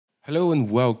Hello and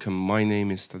welcome, my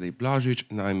name is Tadej Blažič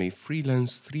and I'm a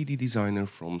freelance 3D designer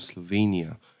from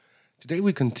Slovenia. Today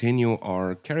we continue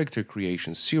our character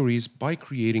creation series by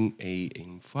creating an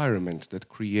environment that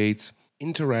creates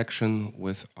interaction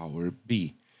with our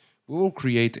bee. We will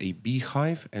create a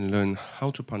beehive and learn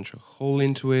how to punch a hole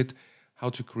into it,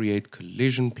 how to create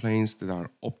collision planes that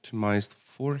are optimized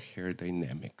for hair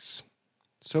dynamics.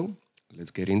 So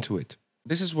let's get into it.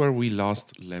 This is where we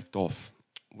last left off.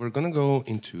 We're going to go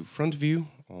into front view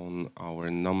on our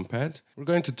numpad. We're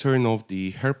going to turn off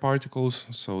the hair particles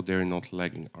so they're not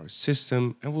lagging our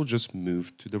system, and we'll just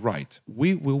move to the right.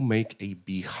 We will make a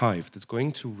beehive that's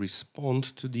going to respond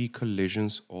to the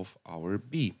collisions of our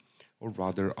bee, or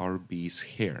rather our bee's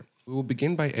hair. We will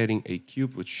begin by adding a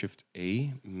cube with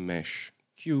Shift+A, Mesh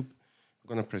Cube.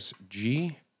 We're going to press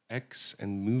G, X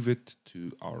and move it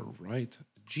to our right,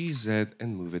 GZ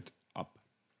and move it up.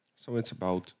 So it's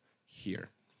about here.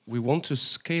 We want to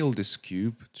scale this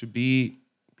cube to be,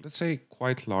 let's say,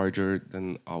 quite larger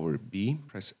than our bee.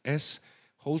 Press S,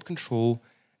 hold Control,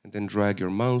 and then drag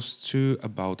your mouse to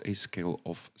about a scale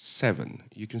of 7.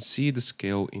 You can see the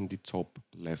scale in the top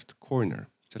left corner.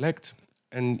 Select,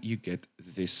 and you get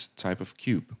this type of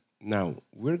cube. Now,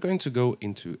 we're going to go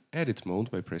into Edit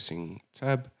mode by pressing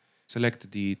Tab,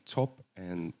 select the top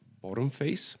and bottom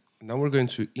face. Now we're going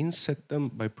to inset them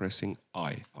by pressing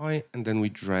I, and then we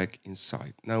drag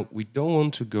inside. Now we don't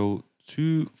want to go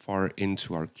too far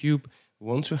into our cube. We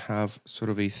want to have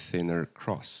sort of a thinner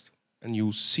crust, and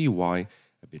you'll see why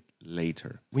a bit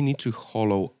later. We need to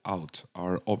hollow out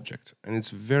our object, and it's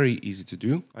very easy to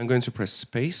do. I'm going to press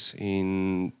space.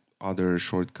 In other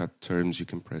shortcut terms, you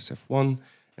can press F1,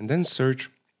 and then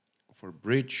search for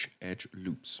bridge edge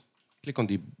loops. Click on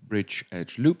the bridge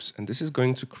edge loops, and this is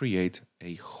going to create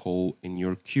a hole in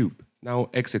your cube. Now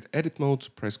exit edit mode,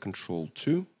 press Ctrl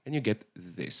 2, and you get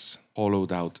this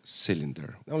hollowed out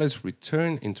cylinder. Now let's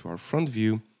return into our front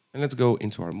view, and let's go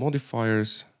into our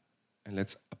modifiers, and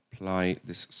let's apply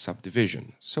this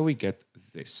subdivision. So we get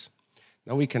this.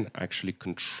 Now we can actually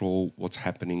control what's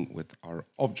happening with our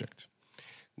object.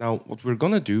 Now, what we're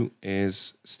going to do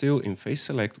is, still in face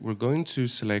select, we're going to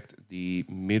select the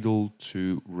middle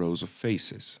two rows of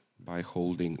faces by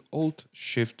holding Alt,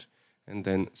 Shift, and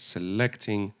then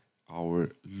selecting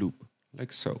our loop,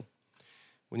 like so.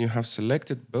 When you have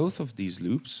selected both of these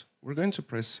loops, we're going to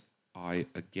press I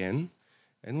again,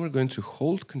 and we're going to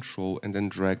hold Control and then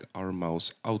drag our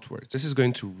mouse outwards. This is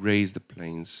going to raise the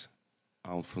planes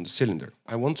out from the cylinder.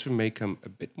 I want to make them a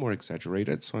bit more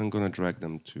exaggerated, so I'm going to drag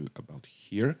them to about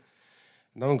here.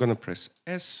 Now I'm going to press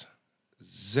S,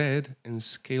 Z, and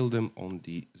scale them on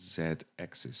the Z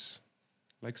axis,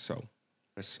 like so.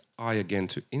 Press I again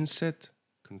to inset,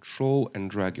 Control and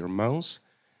drag your mouse,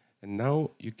 and now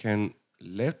you can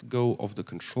let go of the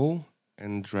control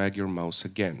and drag your mouse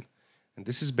again. And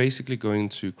this is basically going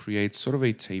to create sort of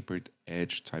a tapered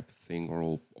edge type thing,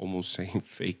 or almost saying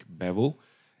fake bevel.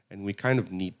 And we kind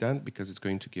of need that because it's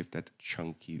going to give that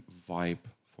chunky vibe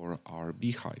for our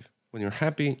beehive. When you're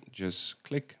happy, just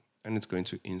click and it's going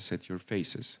to inset your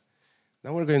faces.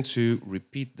 Now we're going to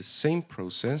repeat the same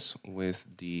process with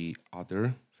the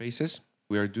other faces.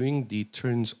 We are doing the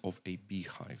turns of a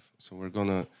beehive. So we're going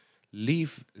to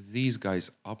leave these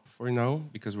guys up for now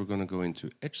because we're going to go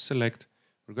into edge select.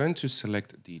 We're going to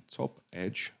select the top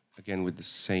edge, again with the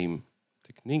same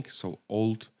technique. So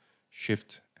Alt,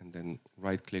 Shift, and then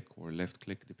right click or left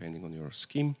click depending on your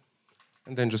scheme,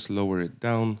 and then just lower it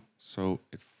down so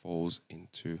it falls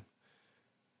into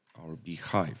our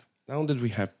beehive. Now that we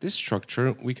have this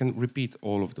structure, we can repeat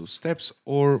all of those steps,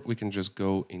 or we can just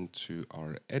go into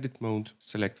our edit mode,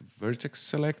 select vertex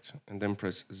select, and then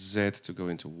press Z to go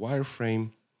into wireframe.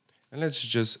 And let's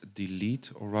just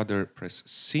delete, or rather press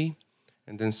C,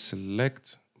 and then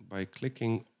select by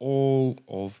clicking all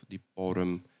of the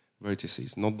bottom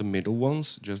vertices, not the middle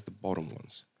ones, just the bottom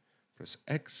ones. Press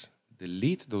X,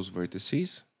 delete those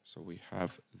vertices, so we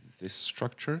have this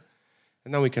structure.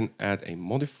 And now we can add a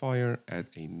modifier, add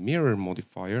a mirror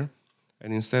modifier,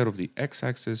 and instead of the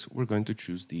X-axis, we're going to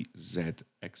choose the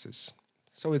Z-axis.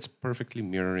 So it's perfectly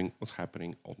mirroring what's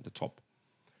happening on the top.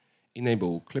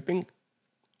 Enable clipping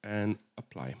and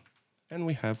apply. And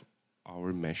we have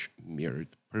our mesh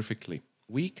mirrored perfectly.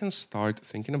 We can start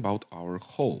thinking about our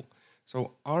hole.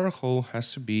 So our hole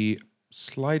has to be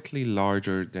slightly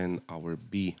larger than our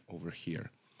bee over here.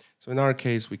 So in our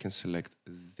case, we can select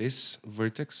this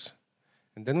vertex,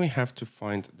 and then we have to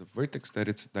find the vertex that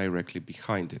it's directly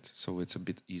behind it. So it's a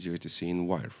bit easier to see in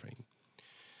wireframe.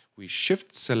 We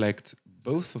shift select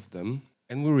both of them,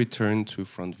 and we return to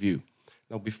front view.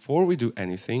 Now, before we do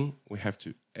anything, we have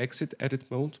to exit edit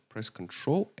mode, press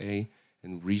Ctrl A,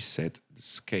 and reset the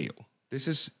scale. This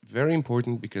is very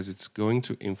important because it's going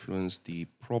to influence the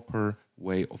proper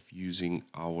way of using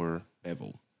our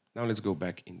bevel. Now let's go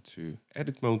back into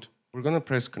edit mode. We're going to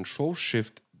press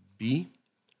Ctrl+Shift+B.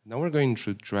 Now we're going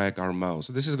to drag our mouse.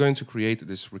 So this is going to create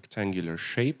this rectangular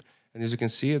shape. And as you can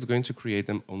see, it's going to create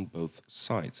them on both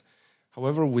sides.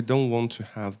 However, we don't want to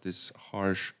have this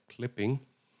harsh clipping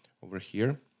over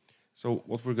here. So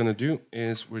what we're going to do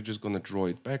is we're just going to draw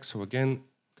it back. So again,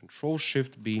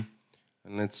 Ctrl+Shift+B.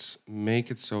 And let's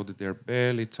make it so that they're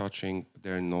barely touching, but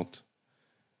they're not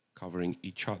covering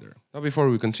each other. Now, before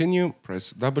we continue,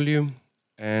 press W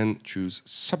and choose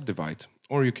Subdivide.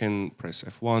 Or you can press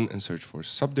F1 and search for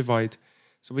Subdivide.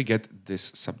 So we get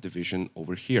this subdivision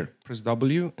over here. Press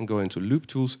W and go into Loop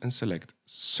Tools and select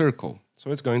Circle.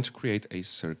 So it's going to create a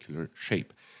circular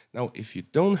shape. Now, if you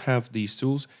don't have these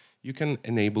tools, you can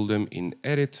enable them in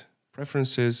Edit,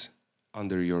 Preferences,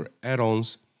 under your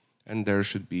add-ons, and there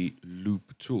should be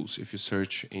Loop Tools. If you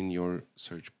search in your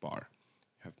search bar,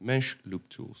 you have Mesh, Loop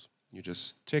Tools. You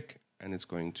just tick and it's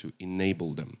going to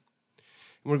enable them.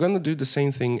 And we're going to do the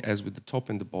same thing as with the top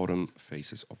and the bottom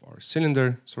faces of our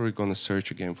cylinder. So we're going to search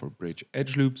again for Bridge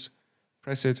Edge Loops,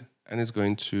 press it, and it's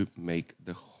going to make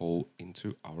the hole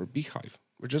into our beehive.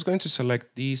 We're just going to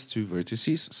select these two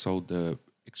vertices, so the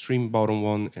extreme bottom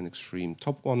one and extreme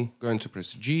top one. Going to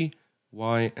press G,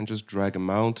 Y, and just drag them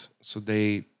out so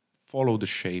they follow the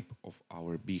shape of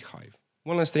our beehive.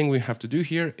 One last thing we have to do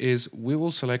here is we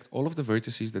will select all of the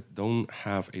vertices that don't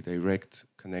have a direct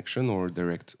connection or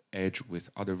direct edge with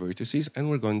other vertices, and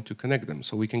we're going to connect them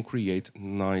so we can create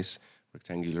nice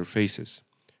rectangular faces.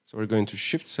 So we're going to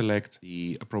shift select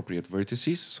the appropriate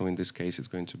vertices. So in this case, it's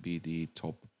going to be the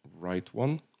top right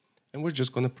one, and we're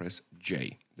just going to press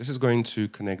J. This is going to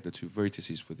connect the two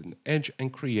vertices with an edge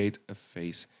and create a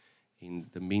face in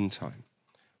the meantime.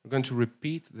 We're going to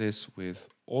repeat this with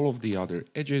all of the other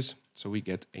edges so we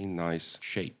get a nice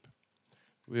shape.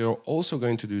 We are also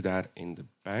going to do that in the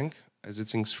bank as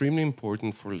it's extremely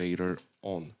important for later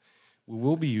on. We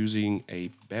will be using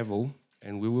a bevel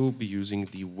and we will be using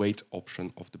the weight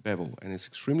option of the bevel, and it's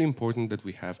extremely important that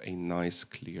we have a nice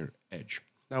clear edge.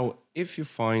 Now, if you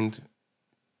find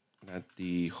that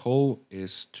the hole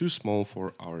is too small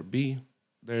for our bee,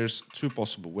 there's two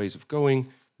possible ways of going.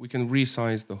 We can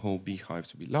resize the whole beehive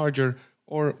to be larger,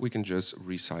 or we can just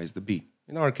resize the bee.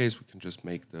 In our case, we can just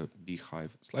make the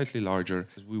beehive slightly larger,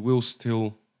 as we will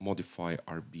still modify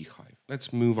our beehive.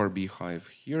 Let's move our beehive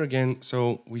here again.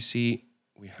 So we see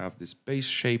we have this base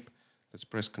shape. Let's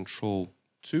press Ctrl+2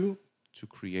 to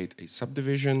create a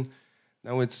subdivision.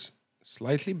 Now it's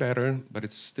slightly better, but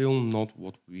it's still not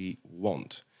what we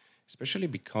want, especially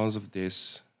because of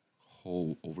this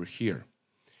hole over here.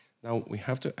 Now we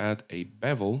have to add a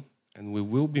bevel, and we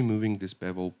will be moving this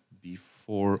bevel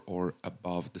before or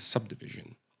above the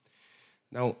subdivision.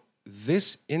 Now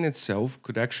this in itself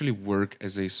could actually work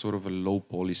as a sort of a low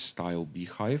poly style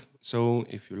beehive. So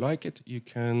if you like it, you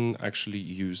can actually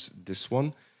use this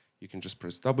one. You can just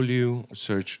press W or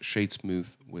search Shade Smooth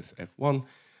with F1.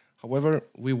 However,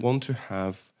 we want to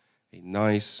have a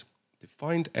nice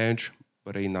defined edge,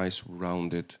 but a nice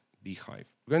rounded beehive.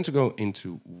 We're going to go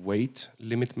into weight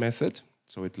limit method.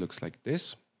 So it looks like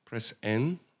this. Press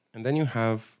N, and then you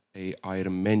have a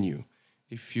item menu.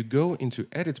 If you go into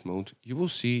edit mode, you will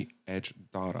see edge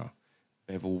data,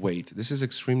 bevel weight. This is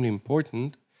extremely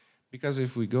important because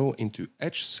if we go into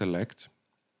edge select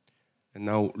and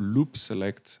now loop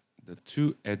select the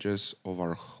two edges of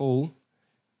our hole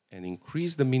and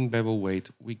increase the mean bevel weight,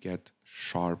 we get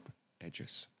sharp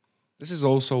edges. This is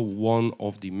also one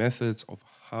of the methods of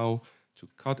how to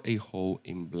cut a hole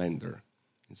in Blender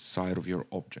inside of your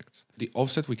objects. The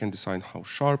offset, we can decide how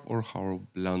sharp or how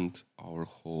blunt our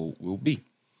hole will be.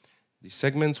 The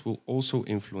segments will also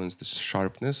influence the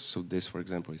sharpness. So this, for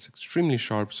example, is extremely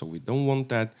sharp, so we don't want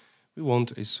that. We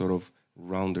want a sort of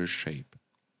rounder shape,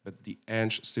 but the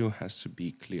edge still has to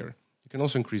be clear. You can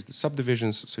also increase the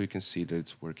subdivisions so you can see that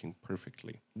it's working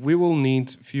perfectly. We will need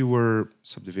fewer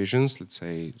subdivisions, let's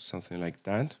say something like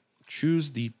that.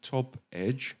 Choose the top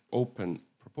edge, open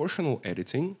proportional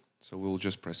editing. So we'll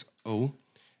just press O.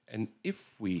 And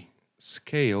if we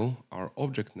scale our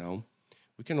object now,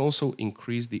 we can also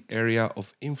increase the area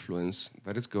of influence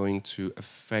that is going to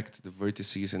affect the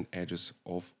vertices and edges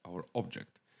of our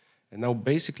object. And now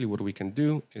basically what we can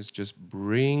do is just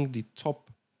bring the top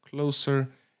closer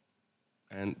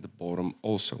and the bottom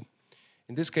also.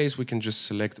 In this case, we can just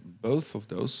select both of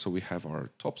those. So we have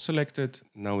our top selected.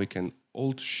 Now we can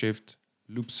Alt-Shift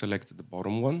loop select the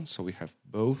bottom one. So we have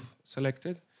both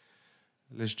selected.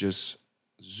 Let's just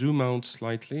zoom out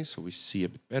slightly so we see a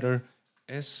bit better.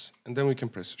 S, and then we can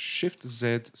press Shift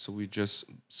Z, so we just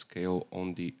scale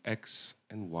on the X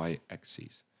and Y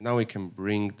axes. Now we can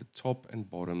bring the top and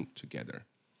bottom together.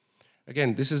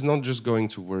 Again, this is not just going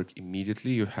to work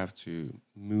immediately. You have to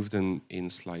move them in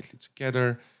slightly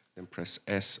together, then press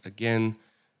S again,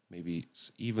 maybe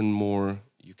even more.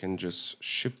 You can just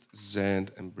Shift Z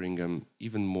and bring them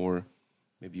even more.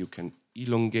 Maybe you can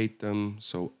elongate them,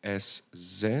 so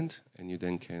SZ, and you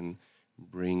then can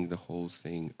bring the whole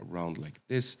thing around like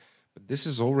this. But this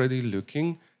is already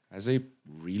looking as a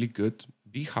really good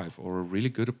beehive, or a really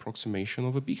good approximation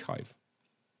of a beehive.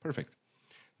 Perfect.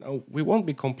 Now, we won't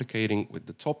be complicating with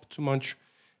the top too much.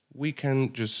 We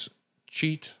can just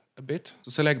cheat a bit. So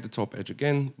select the top edge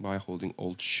again by holding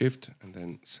Alt-Shift and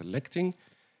then selecting.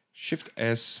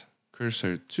 Shift-S,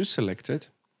 cursor to selected.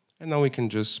 And now we can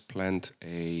just plant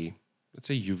a, let's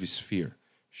say, UV sphere.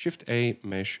 Shift-A,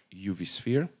 mesh UV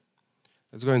sphere.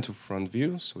 Let's go into front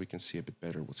view so we can see a bit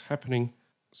better what's happening.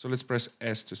 So let's press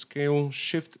S to scale,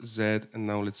 Shift-Z, and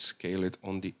now let's scale it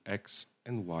on the X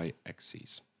and Y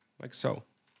axes, like so.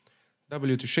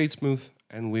 W to shade smooth,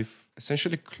 and we've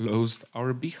essentially closed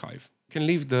our beehive. We can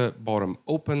leave the bottom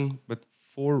open, but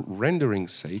for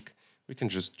rendering's sake, we can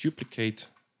just duplicate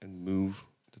and move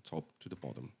the top to the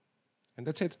bottom. And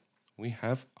that's it. We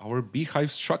have our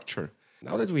beehive structure.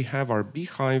 Now that we have our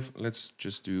beehive, let's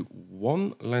just do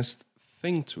one last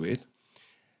thing to it.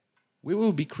 We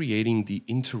will be creating the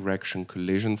interaction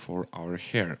collision for our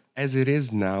hair. As it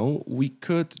is now, we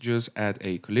could just add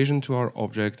a collision to our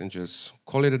object and just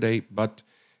call it a day, but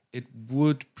it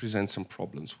would present some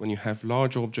problems. When you have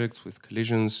large objects with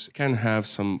collisions, it can have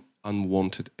some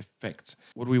unwanted effects.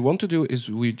 What we want to do is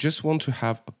we just want to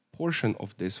have a portion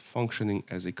of this functioning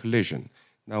as a collision.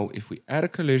 Now, if we add a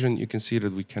collision, you can see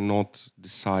that we cannot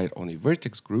decide on a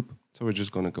vertex group. So we're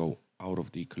just going to go out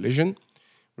of the collision.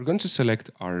 We're going to select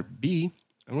our B,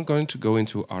 and we're going to go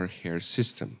into our hair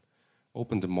system.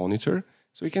 Open the monitor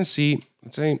so we can see,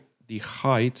 let's say, the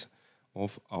height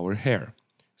of our hair.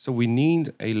 So we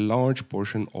need a large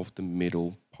portion of the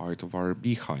middle part of our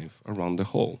beehive around the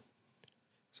hole.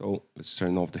 So let's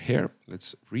turn off the hair.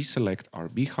 Let's reselect our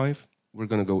beehive. We're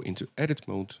going to go into edit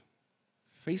mode,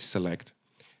 face select,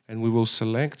 and we will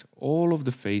select all of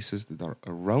the faces that are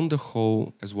around the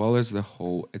hole as well as the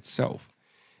hole itself.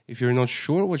 If you're not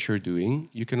sure what you're doing,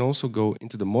 you can also go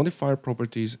into the modifier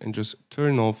properties and just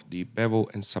turn off the bevel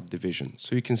and subdivision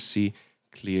so you can see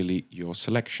clearly your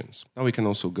selections. Now we can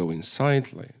also go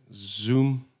inside, like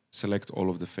zoom, select all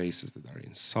of the faces that are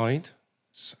inside.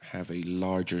 Let's have a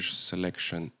larger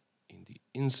selection in the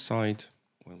inside.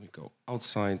 When we go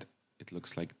outside, it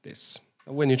looks like this.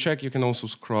 Now when you check, you can also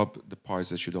scrub the parts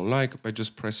that you don't like by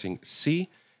just pressing C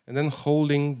and then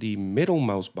holding the middle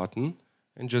mouse button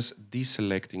and just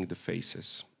deselecting the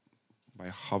faces by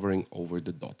hovering over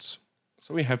the dots.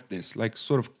 So we have this like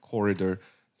sort of corridor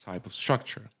type of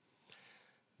structure.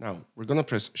 Now we're going to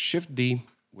press Shift D,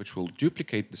 which will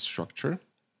duplicate the structure,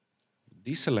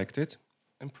 deselect it,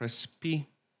 and press P,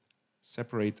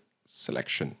 separate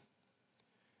selection.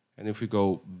 And if we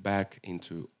go back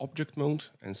into object mode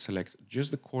and select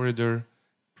just the corridor,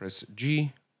 press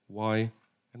G, Y,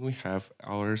 and we have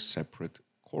our separate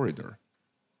corridor.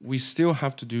 We still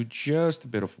have to do just a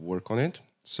bit of work on it.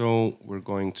 So we're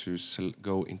going to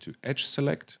go into Edge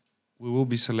Select. We will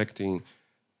be selecting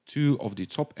two of the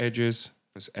top edges.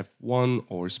 Press F1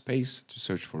 or space to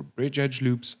search for bridge edge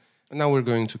loops. And now we're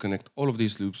going to connect all of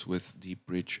these loops with the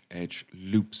bridge edge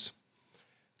loops.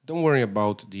 Don't worry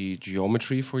about the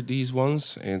geometry for these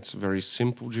ones. It's very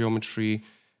simple geometry.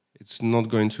 It's not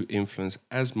going to influence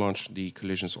as much the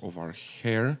collisions of our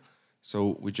hair.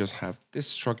 So we just have this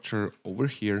structure over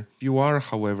here. If you are,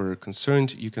 however,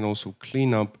 concerned, you can also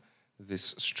clean up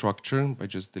this structure by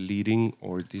just deleting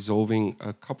or dissolving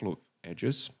a couple of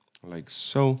edges, like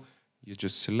so. You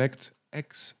just select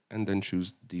X and then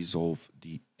choose dissolve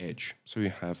the edge. So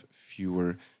you have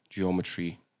fewer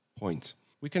geometry points.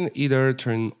 We can either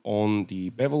turn on the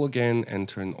bevel again and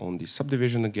turn on the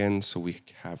subdivision again. So we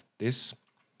have this.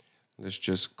 Let's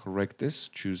just correct this,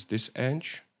 choose this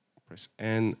edge. Press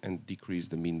N and decrease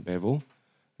the mean bevel.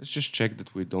 Let's just check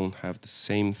that we don't have the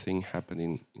same thing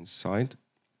happening inside.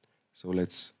 So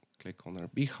let's click on our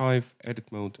beehive, edit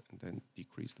mode, and then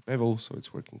decrease the bevel so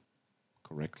it's working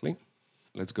correctly.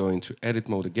 Let's go into edit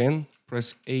mode again.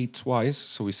 Press A twice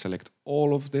so we select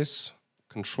all of this,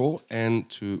 Control N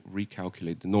to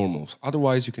recalculate the normals.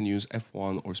 Otherwise, you can use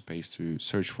F1 or space to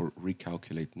search for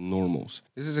recalculate normals.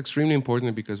 This is extremely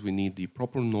important because we need the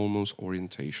proper normals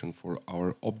orientation for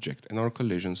our object and our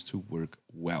collisions to work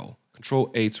well.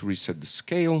 Control A to reset the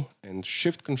scale and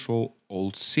Shift Control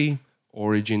Alt C,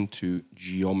 origin to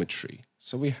geometry.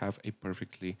 So we have a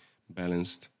perfectly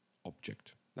balanced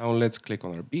object. Now let's click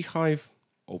on our beehive,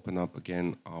 open up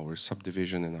again our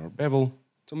subdivision and our bevel.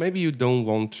 So maybe you don't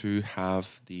want to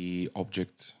have the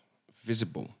object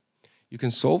visible. You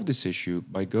can solve this issue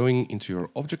by going into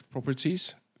your object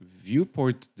properties,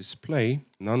 viewport display,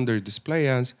 and under display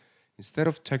as, instead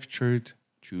of textured,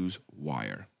 choose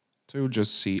wire. So you'll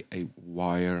just see a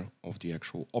wire of the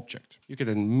actual object. You can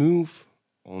then move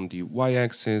on the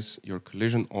y-axis your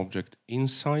collision object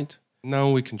inside.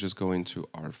 Now we can just go into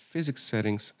our physics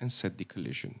settings and set the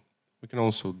collision. We can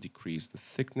also decrease the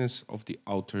thickness of the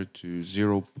outer to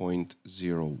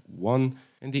 0.01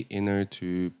 and the inner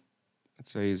to,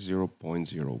 let's say,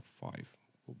 0.05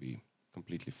 will be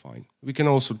completely fine. We can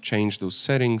also change those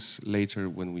settings later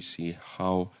when we see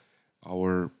how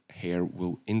our hair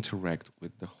will interact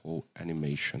with the whole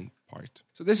animation part.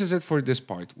 So this is it for this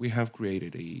part. We have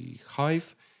created a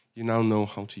hive. You now know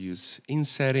how to use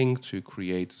insetting to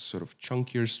create sort of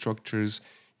chunkier structures.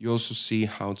 You also see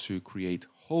how to create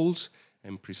holes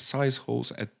and precise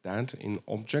holes at that in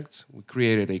objects. We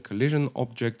created a collision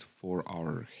object for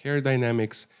our hair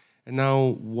dynamics. And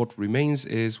now what remains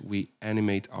is we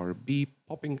animate our bee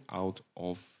popping out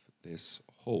of this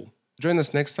hole. Join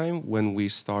us next time when we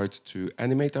start to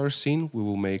animate our scene. We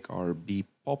will make our bee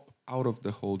pop out of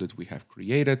the hole that we have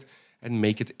created and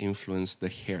make it influence the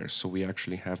hair. So we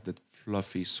actually have that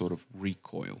fluffy sort of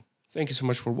recoil. Thank you so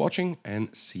much for watching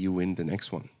and see you in the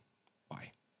next one.